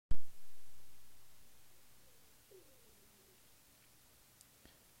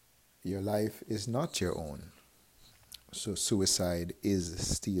Your life is not your own, so suicide is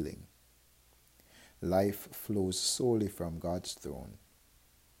stealing. Life flows solely from God's throne,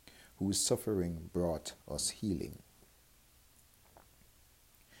 whose suffering brought us healing.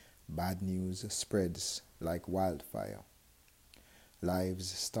 Bad news spreads like wildfire.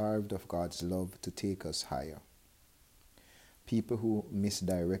 Lives starved of God's love to take us higher. People who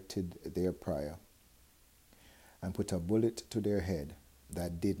misdirected their prayer and put a bullet to their head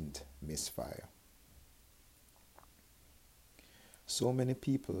that didn't misfire. So many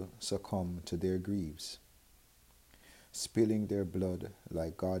people succumb to their griefs, spilling their blood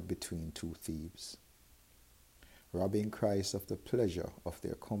like God between two thieves, robbing Christ of the pleasure of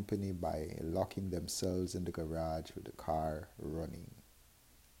their company by locking themselves in the garage with the car running.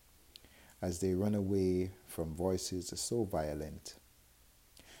 As they run away from voices so violent,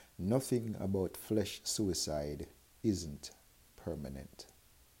 nothing about flesh suicide isn't permanent.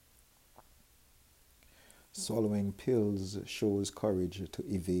 Swallowing pills shows courage to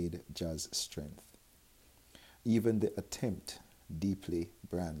evade Jah's strength. Even the attempt deeply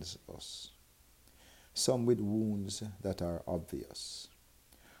brands us. Some with wounds that are obvious,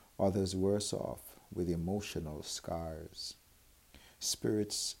 others worse off with emotional scars.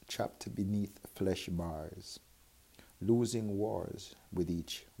 Spirits trapped beneath flesh bars, losing wars with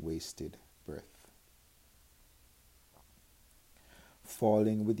each wasted breath.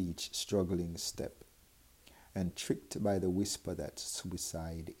 Falling with each struggling step, and tricked by the whisper that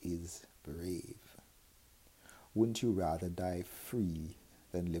suicide is brave. Wouldn't you rather die free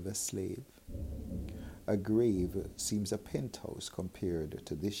than live a slave? A grave seems a penthouse compared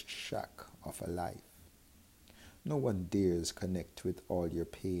to this shack of a life. No one dares connect with all your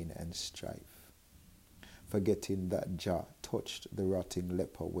pain and strife, forgetting that Jah touched the rotting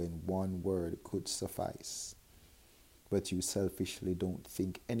leper when one word could suffice. But you selfishly don't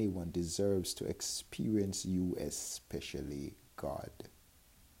think anyone deserves to experience you, especially God.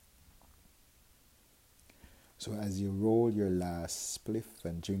 So as you roll your last spliff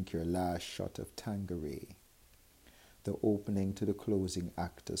and drink your last shot of Tanqueray, the opening to the closing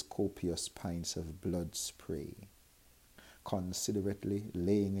act as copious pints of blood spray, considerately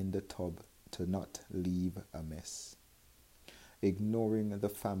laying in the tub to not leave a mess, ignoring the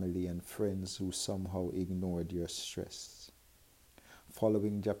family and friends who somehow ignored your stress,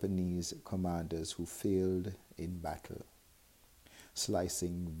 following Japanese commanders who failed in battle,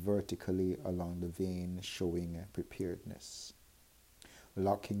 slicing vertically along the vein showing preparedness,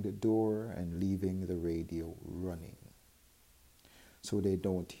 locking the door and leaving the radio running so they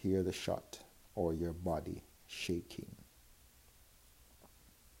don't hear the shot or your body shaking.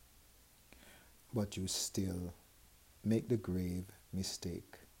 But you still make the grave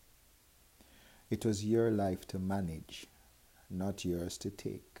mistake. It was your life to manage, not yours to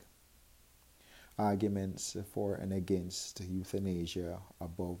take. Arguments for and against euthanasia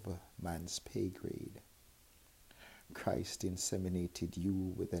above man's pay grade. Christ inseminated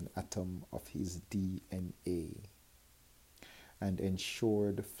you with an atom of his DNA and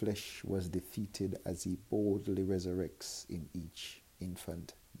ensured flesh was defeated as he boldly resurrects in each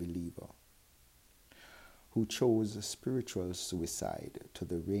infant believer, who chose spiritual suicide to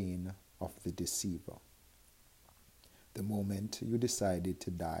the reign of the deceiver. The moment you decided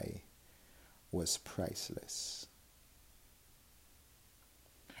to die was priceless.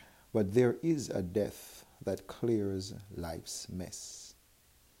 But there is a death that clears life's mess,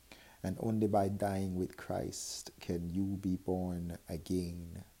 and only by dying with Christ can you be born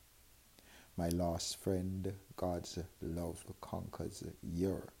again. My lost friend, God's love conquers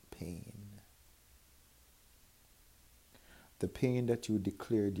your pain. The pain that you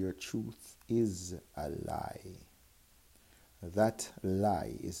declared your truth is a lie. That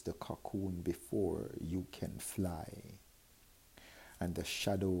lie is the cocoon before you can fly. And the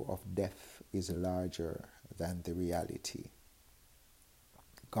shadow of death is larger than the reality.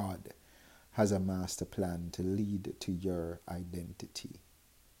 God has a master plan to lead to your identity.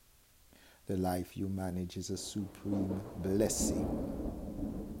 The life you manage is a supreme blessing,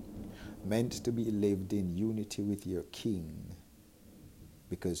 meant to be lived in unity with your King,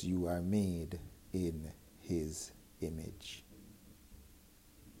 because you are made in his image.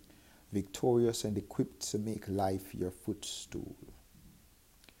 Victorious and equipped to make life your footstool.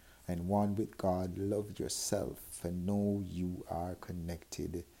 And one with God, love yourself and know you are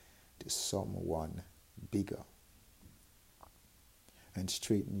connected to someone bigger. And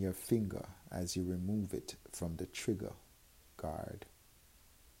straighten your finger as you remove it from the trigger guard.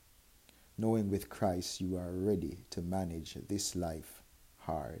 Knowing with Christ you are ready to manage this life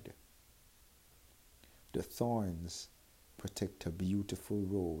hard. The thorns protect a beautiful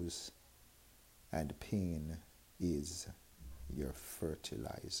rose and pain is your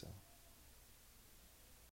fertilizer.